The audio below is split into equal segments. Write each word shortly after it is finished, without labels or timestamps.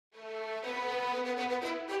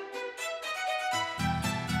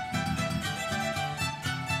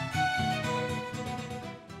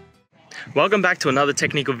Welcome back to another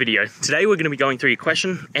technical video. Today we're going to be going through your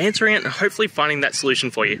question, answering it, and hopefully finding that solution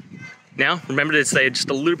for you. Now, remember to stay just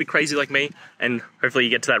a little bit crazy like me, and hopefully you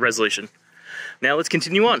get to that resolution. Now let's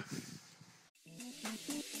continue on.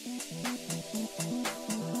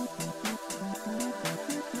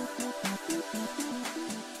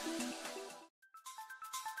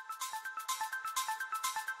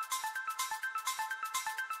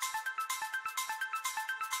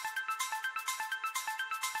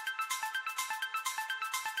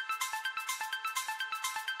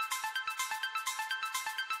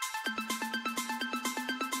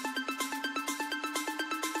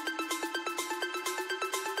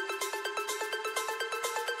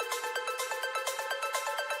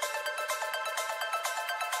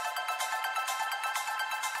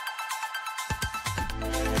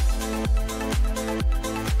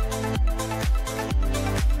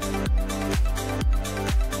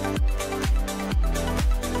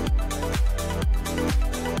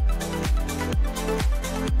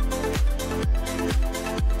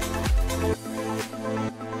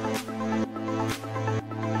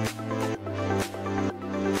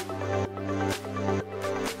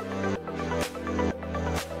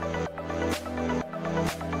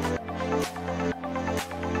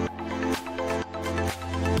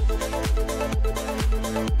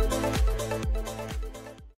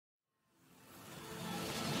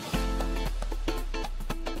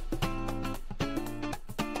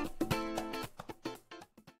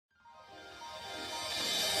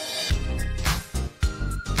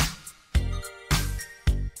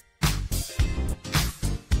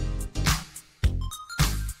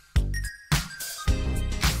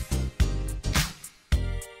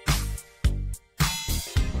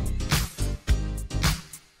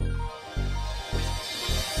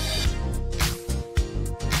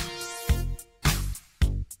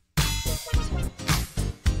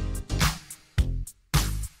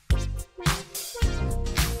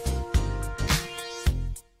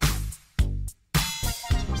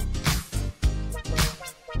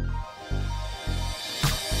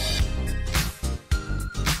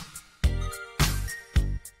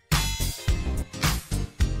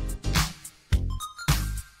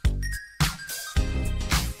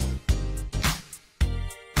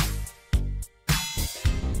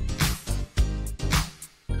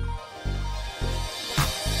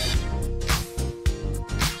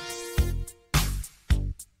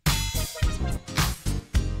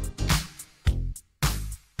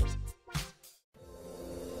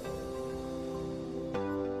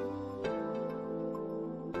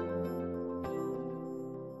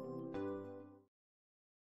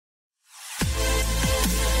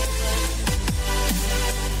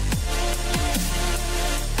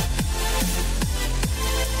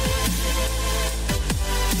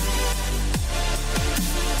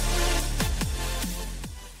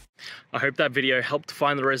 I hope that video helped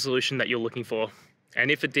find the resolution that you're looking for.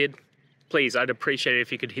 And if it did, please, I'd appreciate it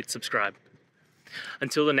if you could hit subscribe.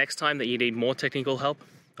 Until the next time that you need more technical help,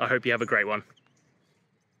 I hope you have a great one.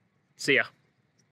 See ya.